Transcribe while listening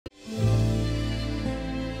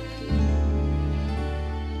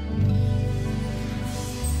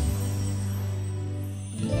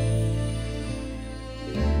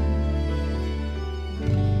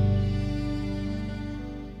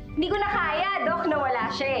Dok,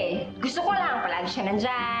 nawala siya eh. Gusto ko lang, palagi siya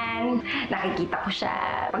nandyan. Nakikita ko siya.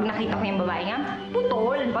 Pag nakita ko yung babae nga,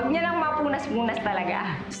 putol. Wag niya lang mapunas-punas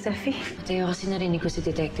talaga. Steffi, Matteo, kasi narinig ko si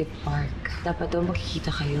Detective Park. Dapat daw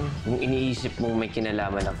makikita kayo. Kung iniisip mong may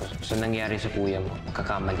kinalaman ako sa nangyari sa kuya mo,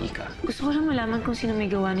 magkakamali ka. Gusto ko lang malaman kung sino may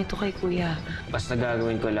gawa nito kay kuya. Basta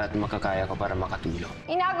gagawin ko lahat ng makakaya ko para makatulong.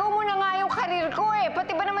 Inagaw mo na nga yung karir ko eh.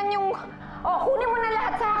 Pati ba naman yung... Oh, kunin mo na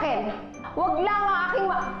lahat sa akin. Wag lang ang aking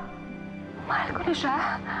Mahal ko na siya.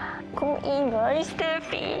 Kung ingay,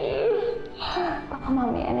 Steffi. Baka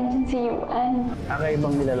mamaya nandiyan si Yuan.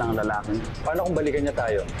 Kakaibang nilalang lalaki. Paano kung balikan niya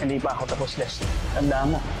tayo? Hindi pa ako tapos, Leslie.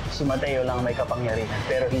 Tandaan mo, si Matteo lang may kapangyarihan,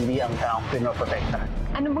 pero hindi ang taong pinoprotekta.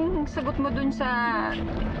 Ano bang sagot mo dun sa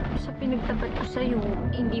pinagtapat ko sa'yo?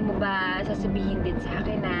 Hindi mo ba sasabihin din sa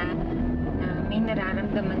akin na may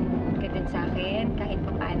nararamdaman ka din sa akin kahit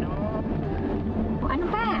pa paano? O ano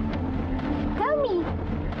pa? Tell me.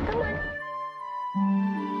 Come on.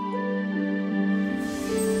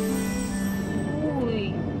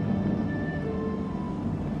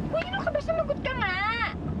 Uy, ano ka ba? Sumagot ka nga!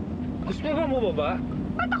 Gusto mo bumaba?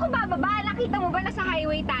 Ba't ako bababa? Nakita mo ba na sa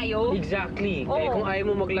highway tayo? Exactly. Oo. Eh kung ayaw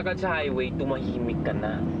mo maglakad sa highway, tumahimik ka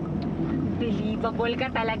na. Believable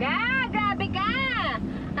ka talaga! Grabe ka!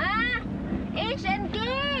 Ha? H&K!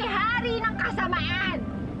 Hari ng kasamaan!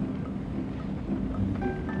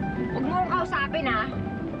 Huwag mo akong kausapin, ha?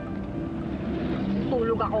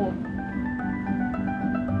 Tulog ako.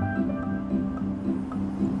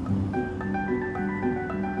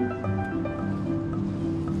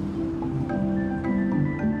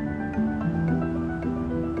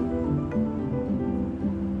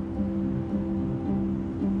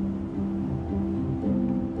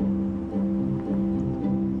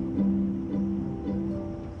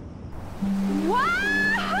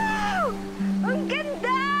 Wow! Ang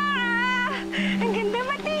ganda! Ang ganda,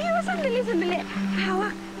 Matteo! Sandali.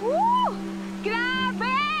 Hawak. Woo!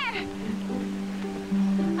 Grabe!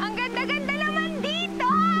 Ang ganda-ganda naman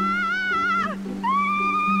dito!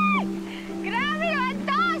 Ay! Grabe naman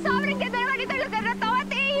to! Sobrang ganda naman dito lugar na to,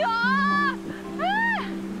 Matteo! Ah!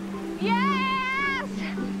 Yes!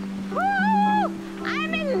 Woo!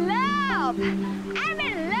 I'm in love! I'm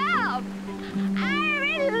in love! I'm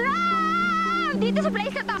in love! Dito sa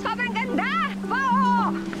place na to, sobrang ganda!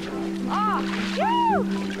 Oh! Oh! Woo!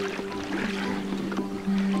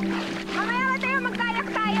 Mamaya, Matteo, magkayak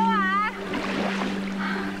tayo, ha?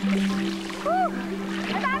 Woo!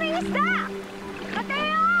 Ang daming isda!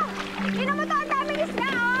 Matteo! Tingnan mo to, ang daming isda,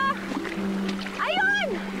 oh! Ayun!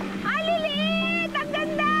 Ang liliit! Ang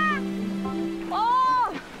ganda!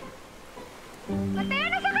 Oh! Matteo,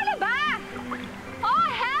 nasa ka na ba? Oh,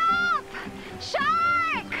 help!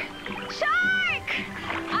 Shark! Shark!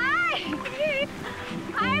 Ay!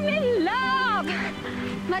 I'm in love!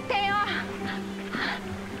 Matteo!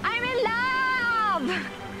 I'm in love!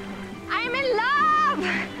 I'm in love!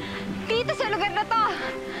 Dito sa lugar na to!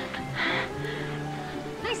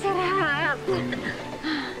 Ay, sarap!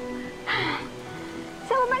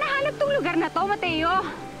 Saan mo ba nahanap tong lugar na to, Matteo?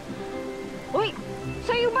 Uy!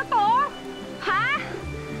 Sa'yo ba to? Ha?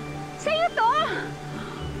 Sa'yo to?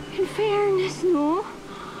 In fairness, no?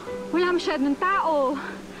 Wala masyadong tao.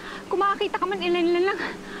 Kung makakita ka man ilan lang,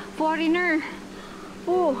 foreigner.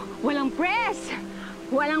 Oh, walang press.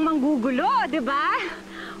 Walang manggugulo, di ba?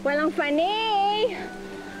 Walang fanay.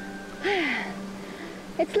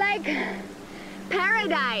 It's like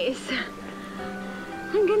paradise.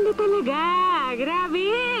 Ang ganda talaga. Grabe.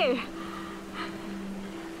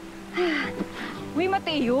 Uy,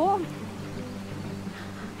 Matteo.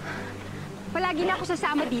 Palagi na ako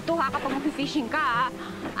sasama dito, ha, kapag mag-fishing ka, ha?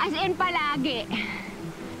 As in, palagi.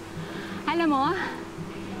 Alam mo,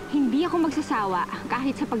 hindi ako magsasawa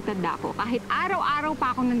kahit sa pagtanda ko, kahit araw-araw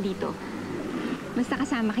pa ako nandito. Basta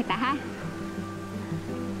kasama kita, ha?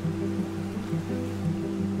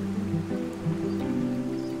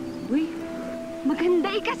 Uy,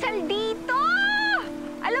 maganda ikasal dito!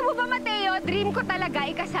 Alam mo ba, Matteo, dream ko talaga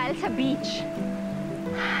ikasal sa beach.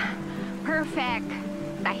 Perfect.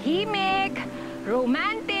 Tahimik,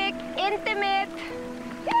 romantic, intimate.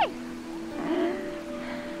 Hey!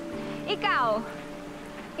 Ikaw,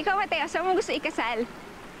 Matteo, saan mo gusto ikasal?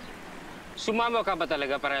 Sumama ka ba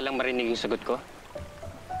talaga para lang marinig yung sagot ko?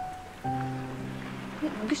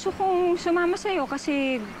 Gusto kong sumama sa'yo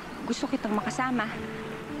kasi gusto kitang makasama.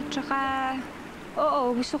 At saka,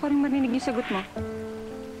 oo, gusto ko rin marinig yung sagot mo.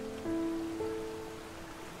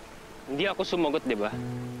 Hindi ako sumagot, di ba?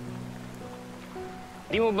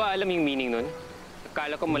 Di mo ba alam yung meaning nun?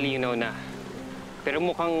 Akala ko malinaw na. Pero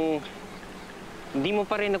mukhang hindi mo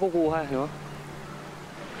pa rin nakukuha, no?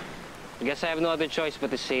 I guess I have no other choice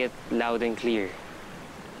but to say it loud and clear.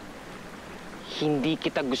 Hindi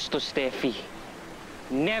kita gusto, Steffi.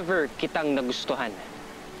 Never kitang nagustuhan.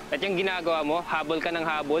 At yung ginagawa mo, habol ka ng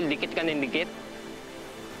habol, dikit ka ng dikit,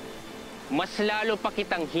 mas lalo pa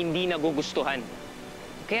kitang hindi nagugustuhan.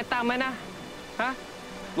 Kaya tama na, ha?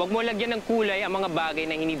 Huwag mo lagyan ng kulay ang mga bagay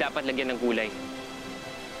na hindi dapat lagyan ng kulay.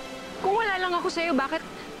 Kung wala lang ako sa'yo,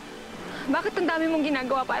 bakit ang dami mong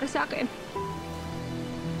ginagawa para sa akin?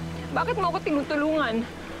 Bakit mo ako tinutulungan?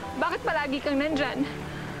 Bakit palagi kang nandyan?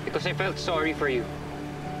 Because I felt sorry for you.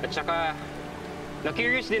 At saka,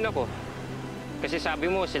 na-curious din ako. Kasi sabi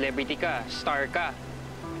mo, celebrity ka, star ka.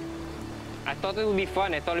 I thought it would be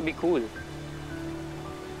fun, I thought it would be cool.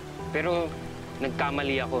 Pero,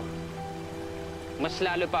 nagkamali ako. Mas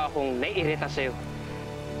lalo pa akong naiirita sa'yo.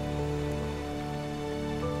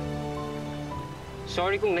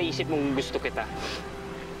 Sorry kung naisip mong gusto kita.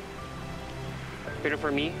 Pero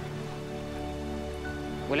for me,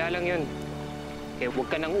 wala lang yun. Kaya huwag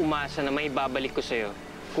ka nang umasa na may babalik ko sa'yo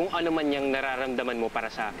kung ano man niyang nararamdaman mo para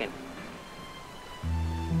sa akin.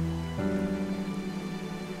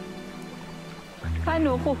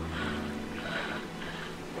 Paano ko?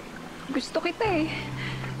 Gusto kita eh.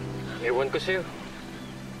 Ewan ko sa'yo.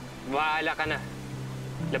 Bahala ka na.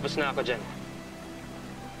 Labas na ako dyan.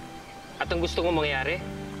 At ang gusto kong mangyari,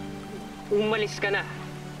 umalis ka na.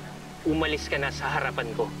 Umalis ka na sa harapan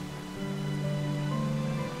ko.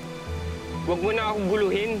 Huwag mo na akong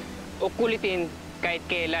guluhin o kulitin kahit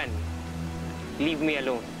kailan. Leave me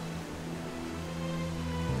alone.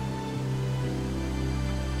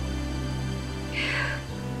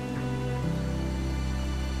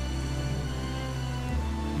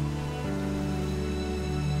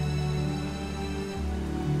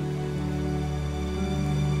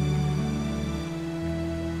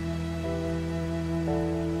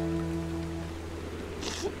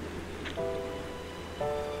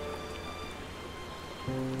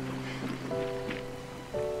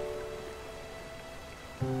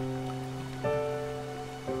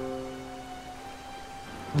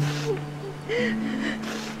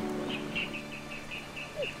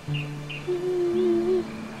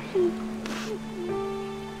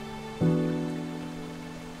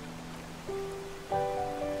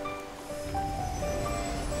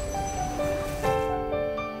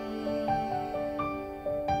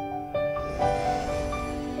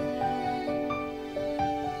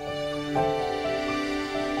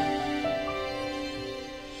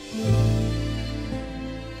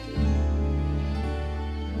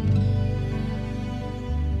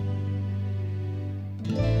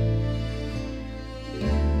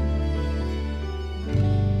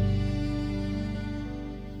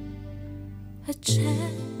 A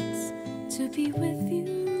chance to be with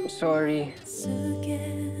you Sorry.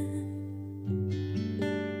 again.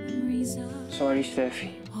 Memories of Sorry,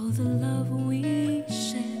 Steffi. all the love we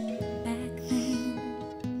shared back then.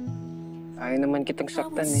 Ayaw naman kitang I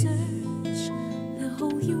would saktan eh. search the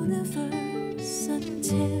whole universe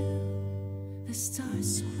until the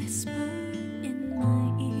stars whisper in my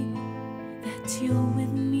ear that you're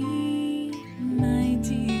with me, my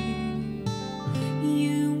dear.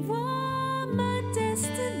 You are my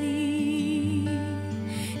destiny.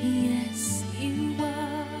 Yes, you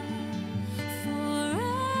are.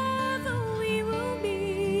 Forever we will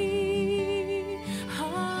be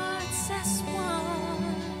hearts as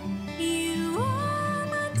one. You are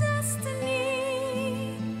my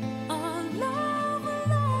destiny. Our love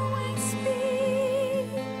will always be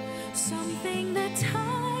something that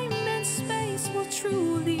time and space will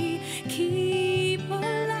truly keep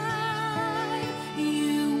alive.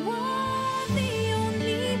 You are the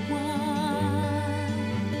only one,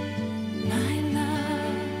 my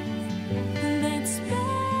love, that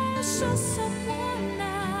special someone I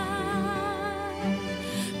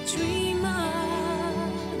dream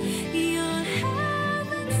of. You're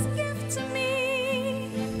heaven's gift to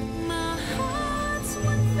me. My heart's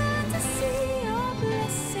one fantasy, a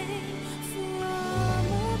blessing from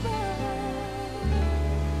above.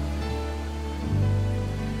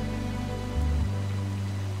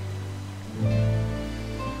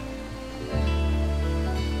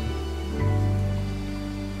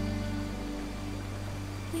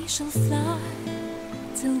 We shall fly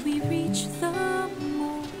till we reach the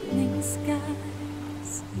morning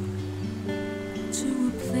skies, to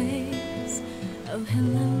a place of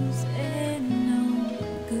hellos and no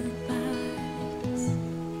goodbyes.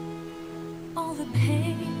 All the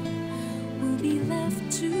pain will be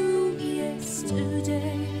left to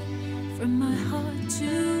yesterday. From my heart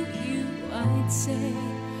to you, I'd say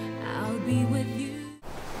I'll be with you.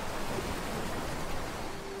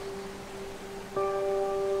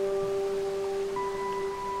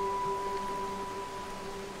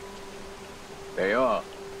 Matteo,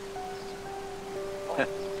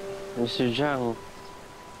 Mr. Jiang,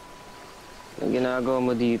 ang ginagawa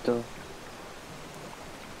mo dito?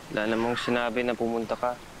 Wala namang sinabi na pumunta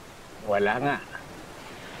ka. wala nga.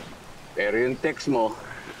 Pero yung text mo,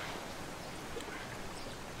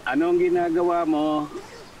 ano ang ginagawa mo?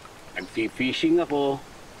 Nag-fishing ako.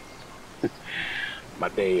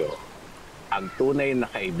 Matteo, ang tunay na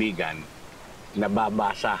kaibigan,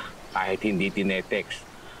 nababasa kahit hindi tinetext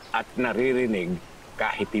at naririnig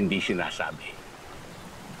kahit hindi sinasabi.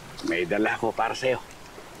 May dala ko para sa'yo.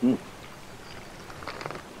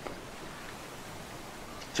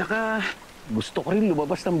 Tsaka, gusto ko rin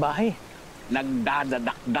lumabas ng bahay.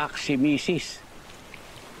 Nagdadadakdak si Mrs.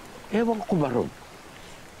 Ewan ko ba ron?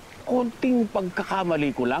 Konting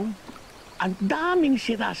pagkakamali ko lang, ang daming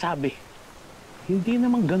sinasabi. Hindi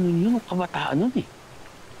naman ganun yun ang kabataan nun eh.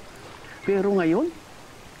 Pero ngayon,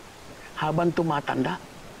 habang tumatanda,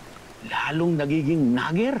 lalong nagiging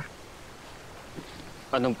nager.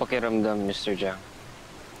 Anong pakiramdam, Mr. Jiang?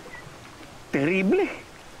 Terrible.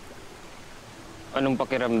 Anong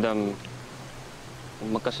pakiramdam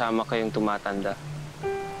kung magkasama kayong tumatanda?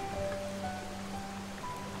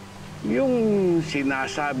 Yung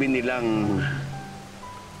sinasabi nilang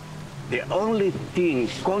the only thing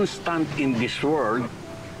constant in this world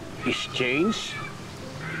is change,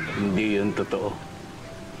 hindi yun totoo.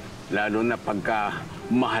 Lalo na pagka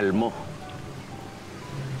mahal mo.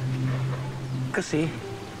 Kasi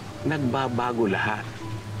nagbabago lahat.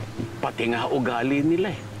 Pati nga ugali nila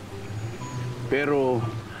eh. Pero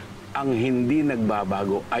ang hindi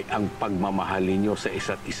nagbabago ay ang pagmamahal ninyo sa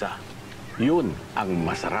isa't isa. Yun ang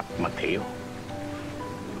masarap, Matteo.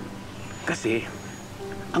 Kasi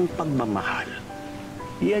ang pagmamahal,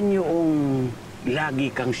 yan yung lagi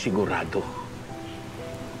kang sigurado.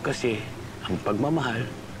 Kasi ang pagmamahal,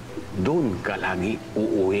 doon ka lagi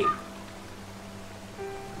uuwi.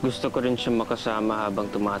 Gusto ko rin siyang makasama habang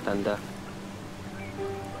tumatanda.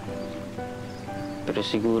 Pero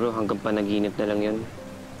siguro hanggang panaginip na lang yun.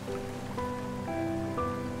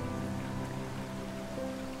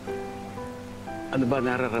 Ano ba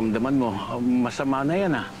nararamdaman mo? Masama na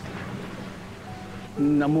yan, ah.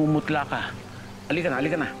 Namumutla ka.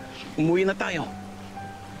 Halika na. Umuwi na tayo.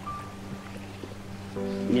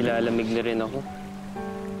 Nilalamig na rin ako.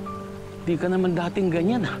 Di ka naman dating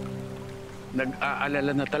ganyan, ah.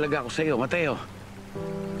 Nag-aalala na talaga ako sa'yo, Matteo.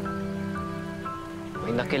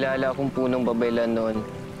 May nakilala akong punong babaylan noon.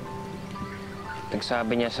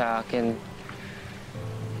 Nagsabi niya sa akin,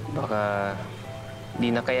 baka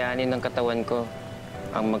di nakayanin ng katawan ko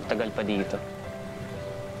ang magtagal pa dito.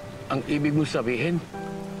 Ang ibig mo sabihin,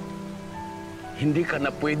 hindi ka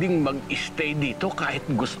na pwedeng mag-stay dito kahit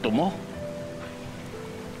gusto mo?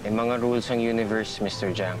 May mga rules ang universe,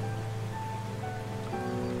 Mr. Jiang.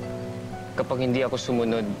 Kapag hindi ako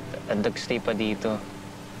sumunod at nag-stay pa dito,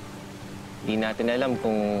 di natin alam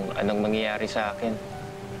kung anong mangyayari sa akin.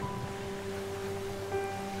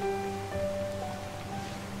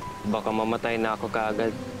 Baka mamatay na ako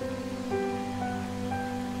kaagad.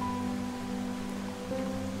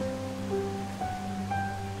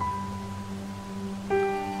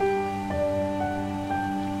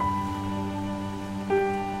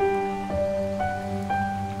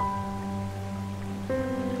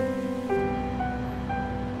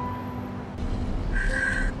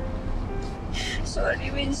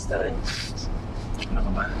 Sorry, Winston. Ano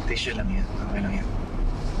ka ba? Tissue lang yan. Okay lang yan.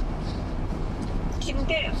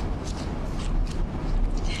 Hindi.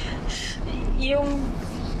 Yung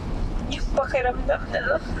pakiramdam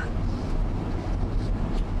na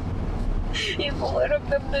yung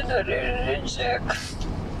pakiramdam na nare-reject.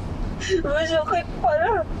 Masakit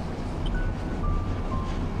pala.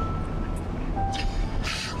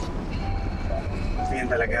 Ganyan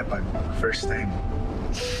talaga pag first time.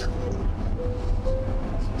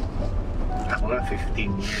 Ako nga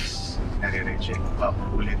 15 years nare-reject.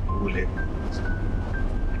 Ulit.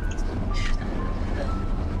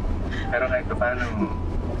 Pero kahit pa paano,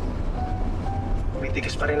 may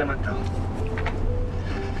tigas pa rin naman to.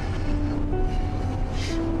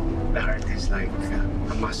 The heart is like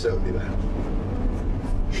a muscle, di ba?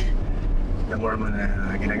 The more mo na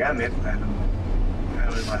ginagamit, lalo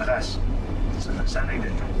malakas. So, sanay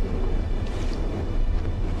din.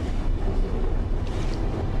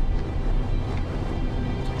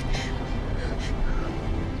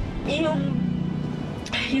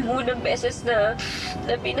 Yung unang beses na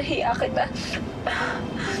pinahiya kita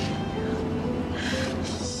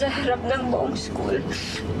sa harap ng buong school.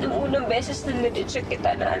 Nung unang beses na nireject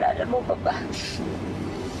kita, naalala mo pa ba?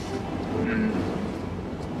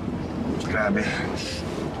 Grabe.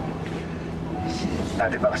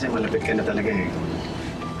 Dati pa kasi malapit ka na talaga eh.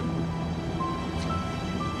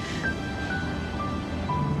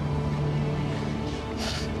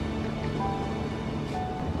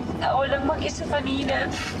 Ako lang mag-isa kanina.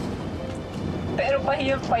 Pero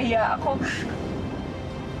pahiyang-pahiya ako.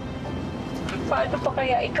 Paano pa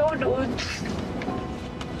kaya ikaw doon?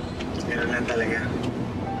 Ganun lang talaga.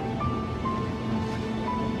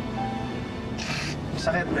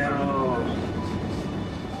 Sakit pero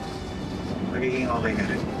magiging okay ka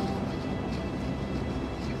rin.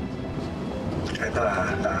 Ito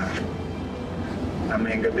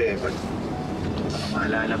mamayang gabi pag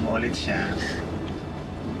maalala mo ulit siya,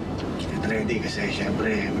 get ready kasi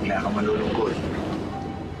syempre bigla kang malulungkot.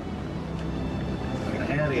 Pag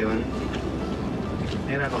nangyari yun,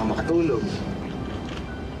 nahirapan ka makatulog.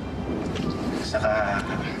 Saka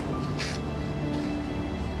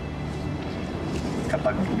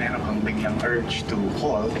kapag meron kang biglang urge to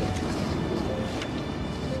call,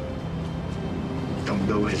 don't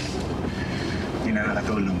do it. Hindi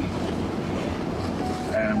nakakatulong.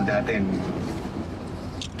 Alam mo dati,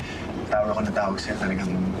 tawag ako na tawag sa'yo,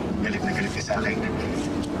 talagang galit na galit ka sa akin.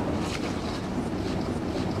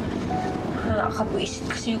 Nakakapwisit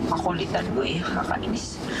kasi yung kakulitan mo eh.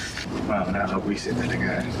 Nakakainis. Wow, nakakapwisit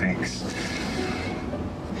talaga. Thanks.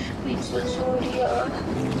 I'm so sorry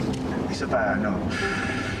Isa pa,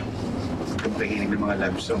 kung pakikinig ng mga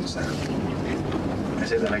love songs,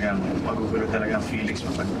 kasi talagang magugulo talaga ang feelings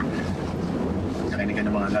mo pag nakinig ka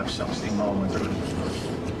ng mga love songs, hindi mo makontrol.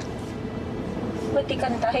 Pati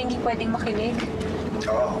kanta, hindi pwedeng makinig.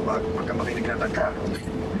 Oo, pagka makinig na tagka.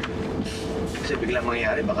 Kasi biglang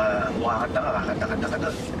mangyayari, baka makakanta ka, kakanta-kanta ka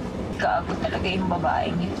doon. Gago talaga yung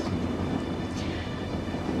babaeng yun.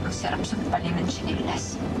 Ang sarap sa paling ng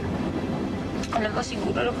sinilas. Alam ko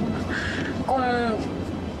siguro kung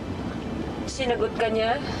sinagot ka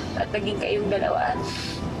niya at naging kayong dalawa,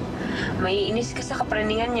 maiinis ka sa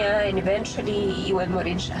kapraningan niya and eventually iwan mo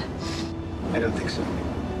rin siya. I don't think so.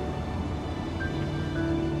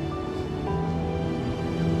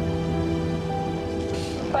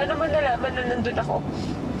 Paano mo nalaman na nandun ako?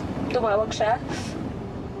 Tumawag siya?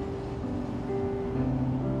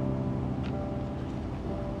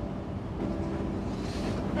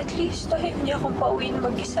 At least dahil niya akong pauwi na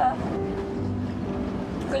mag-isa.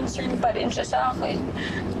 Concern pa rin siya sa akin.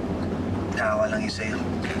 Nakawa lang yun sa'yo.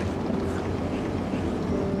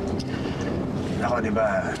 Ako, di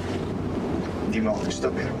ba, hindi mo ako gusto,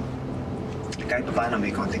 pero kahit pa paano may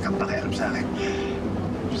konti kang pakialam sa akin.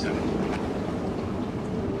 So,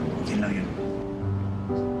 yun lang yun.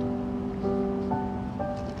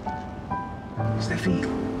 Steffi,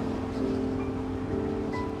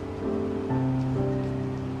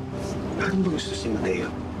 bakit mo gusto si Matteo?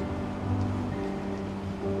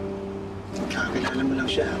 Kakilala mo lang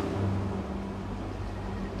siya.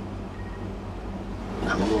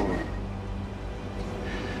 Ako,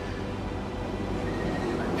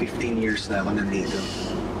 15 years na ako nandito.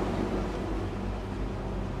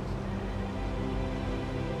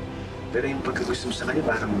 Pero yung pagkagusto mo sa kanya,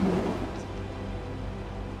 parang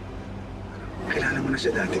kilala mo na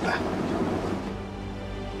siya dati pa.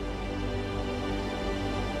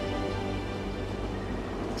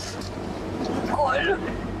 Hindi ko alam.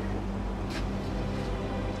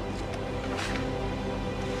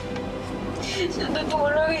 Sa totoo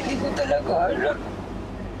lang, hindi ko talaga alam.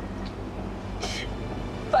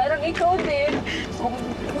 Parang ikaw din.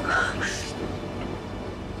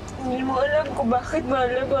 Hindi mo alam kung bakit mahal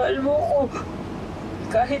na mahal mo ko.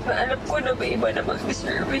 Kahit na alam ko na may iba namang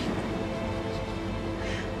deserve eh.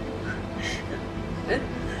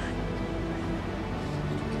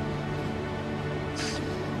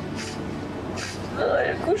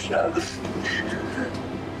 Mahal ko siya.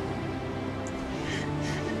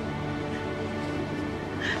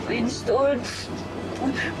 Winston,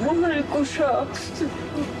 mahal ko siya.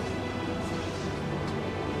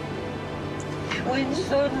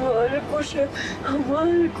 Winston, mahal ko siya.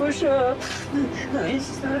 Mahal ko siya.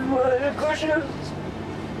 Winston, mahal ko siya.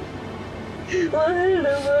 Mahal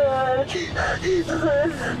na mahal.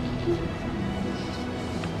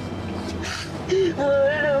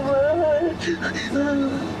 Mahal na mahal.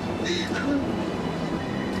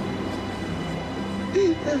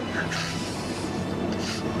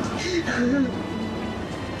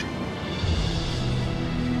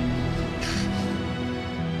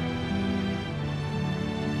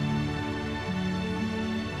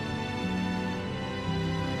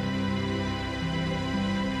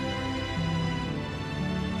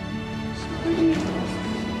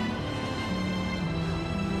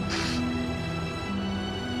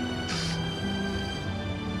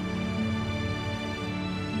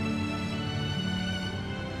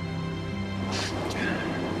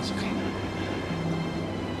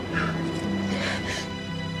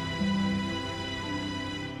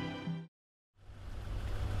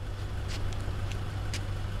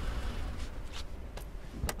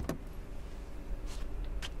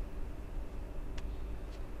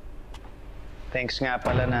 Thanks nga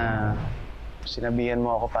pala na sinabihan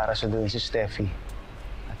mo ako para sunduin si Steffi.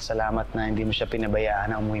 At salamat na hindi mo siya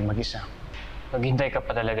pinabayaan na umuwi mag-isa. Maghintay ka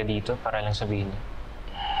pa talaga dito para lang sabihin niya.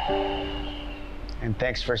 And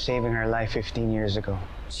thanks for saving her life 15 years ago.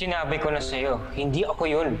 Sinabi ko na sa'yo, hindi ako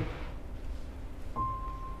yun.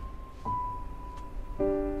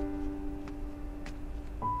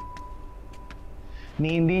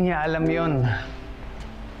 Hindi niya alam yon.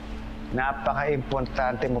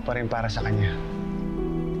 Napaka-importante mo pa rin para sa kanya.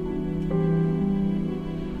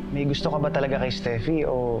 May gusto ka ba talaga kay Steffi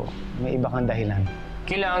o may iba kang dahilan?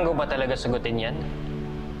 Kailangan ko ba talaga sagutin yan?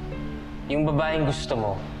 Yung babaeng gusto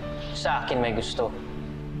mo, sa akin may gusto.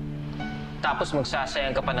 Tapos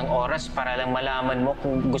magsasayang ka pa ng oras para lang malaman mo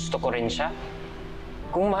kung gusto ko rin siya?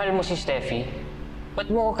 Kung mahal mo si Steffi,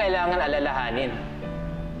 ba't mo ko kailangan alalahanin?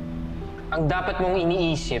 Ang dapat mong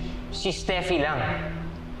iniisip, si Steffi lang.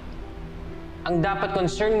 Ang dapat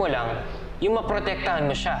concern mo lang, yung maprotektahan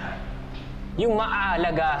mo siya. Yung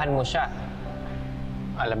maaalagaan mo siya.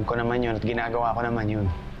 Alam ko naman yun at ginagawa ko naman yun.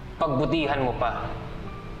 Pagbutihan mo pa.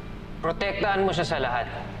 Protektahan mo siya sa lahat.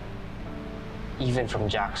 Even from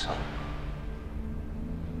Jackson.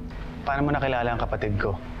 Paano mo nakilala ang kapatid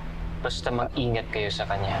ko? Basta mag-ingat kayo sa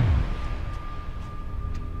kanya.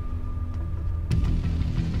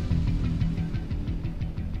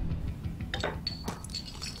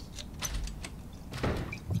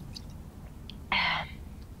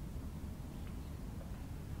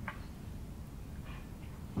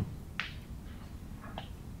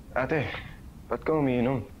 Ate, ba't ka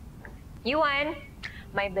umiinom? Yuan,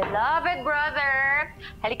 my beloved brother.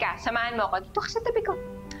 Halika, samahan mo ako. Dito ka sa tabi ko.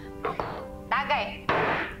 Tagay.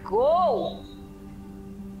 Go!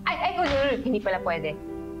 Ay, hindi pala pwede.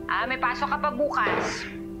 May pasok ka pa bukas.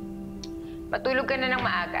 Matulog ka na ng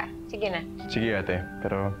maaga. Sige na. Sige ate,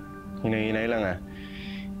 pero hinay-hinay lang ah.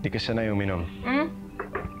 Di ka sanay uminom.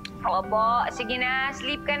 Opo, sige na.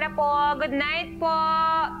 Sleep ka na po. Good night po.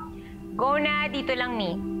 Go na. Dito lang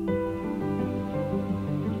ni.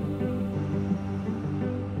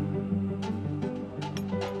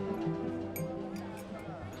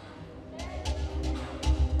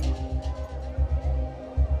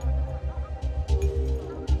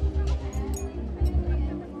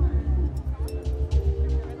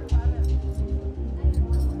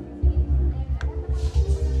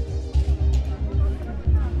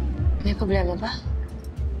 May problema ba?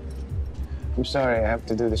 I'm sorry, I have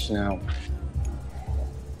to do this now.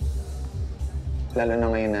 Lalo na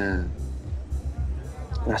ngayon na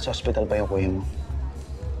nasa hospital pa yung kuya mo.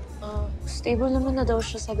 Stable naman na daw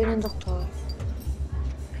siya, sabi ng doktor.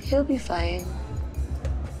 He'll be fine.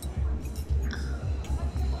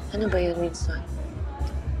 Ano ba yun, Winston?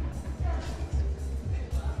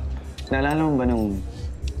 Naalala mo ba nung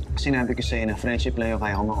sinabi ko sa'yo na friendship lang yung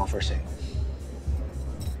kaya ko ma-offer sa'yo?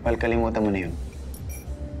 Well, kalimutan mo na yun.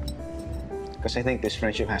 Because I think this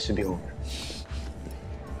friendship has to be over.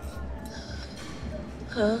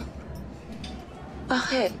 Huh?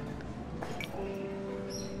 Bakit?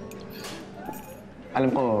 Alam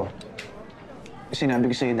ko, sinabi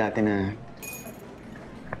ko sa'yo dati na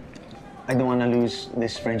I don't wanna lose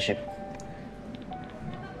this friendship.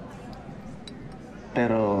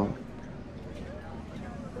 Pero,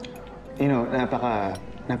 you know,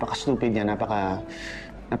 napaka-stupid niya,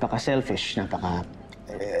 napaka-selfish,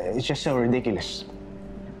 it's just so ridiculous.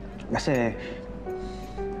 Kasi,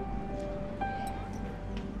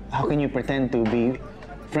 how can you pretend to be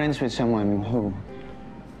friends with someone who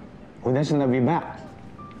doesn't love you back?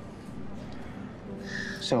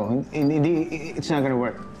 So, it's not gonna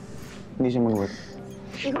work. Hindi siya mag-work.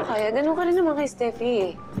 Hindi ko kaya. Ganun ka rin naman kay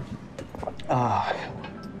Steffi.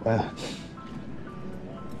 Well,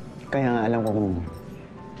 kaya nga alam ko kung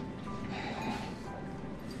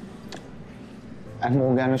alam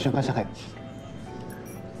mo kung gano'n siyang kasakit.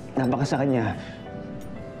 Napakasakit niya.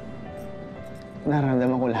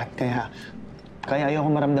 Nararamdaman ko lahat. Kaya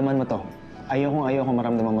ayoko maramdaman mo to. Ayoko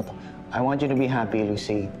maramdaman mo to. I want you to be happy,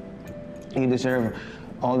 Lucy. You deserve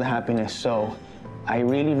all the happiness. So, I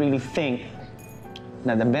really, really think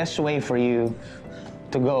that the best way for you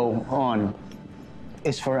to go on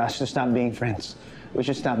is for us to stop being friends. We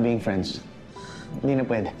should stop being friends. Hindi na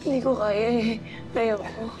pwede. Hindi ko kaya eh. Ayoko.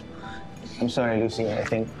 I'm sorry, Lucy. I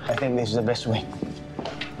think this is the best way.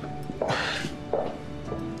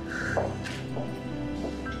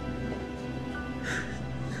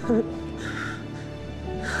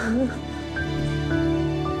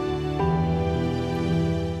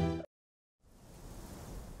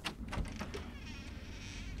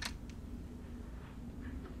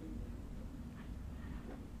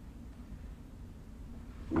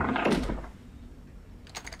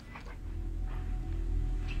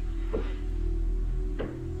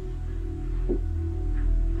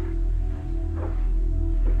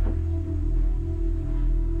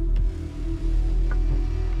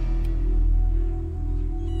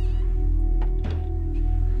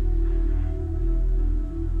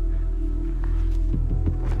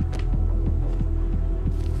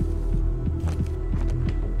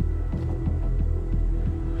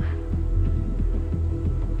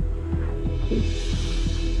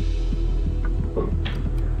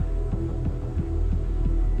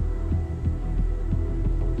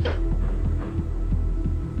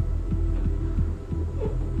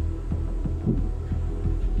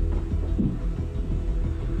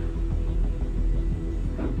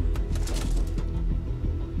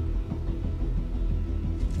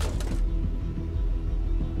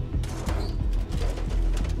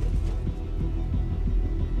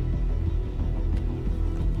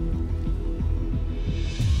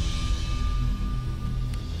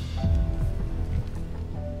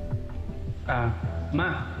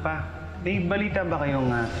 Ma, Pa, may balita ba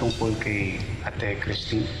kayong tungkol kay Ate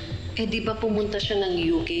Christine? Eh di ba pumunta siya ng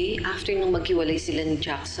UK after nung maghiwalay sila ni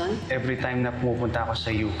Jackson? Every time na pumupunta ako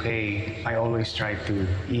sa UK, I always try to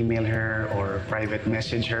email her or private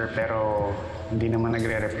message her pero hindi naman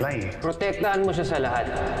nagre-reply. Protektahan mo siya sa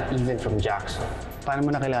lahat, even from Jackson. Paano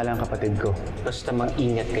mo nakilala ang kapatid ko? Basta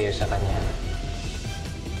mag-ingat kayo sa kanya.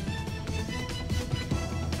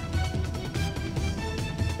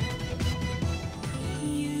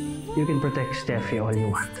 You can protect Steffi all you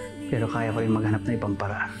want. Pero kaya ko rin maghanap na ibang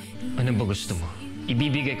paraan. Ano ba gusto mo?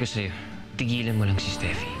 Ibibigay ko sa'yo. Tigilan mo lang si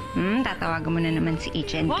Steffi. Tatawagan mo na naman si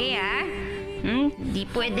HNK, ha? Di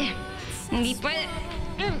pwede. Hindi pwede.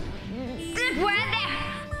 Di pwede!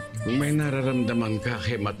 Kung may nararamdaman ka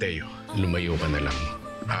kay Matteo, lumayo ka na lang.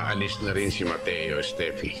 Aalis na rin si Matteo,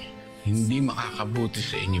 Steffi. Hindi makakabuti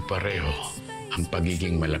sa inyo pareho ang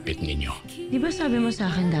pagiging malapit ninyo. Di ba sabi mo sa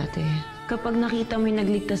akin dati, kapag nakita mo yung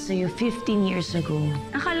nagligtas sa'yo 15 years ago,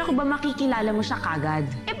 akala ko ba makikilala mo siya kagad?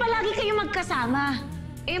 Eh, palagi kayo magkasama.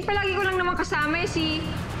 Eh, yung palagi ko lang naman kasama si...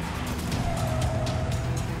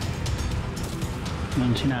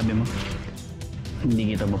 Anong sinabi mo?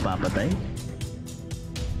 Hindi kita mapapatay?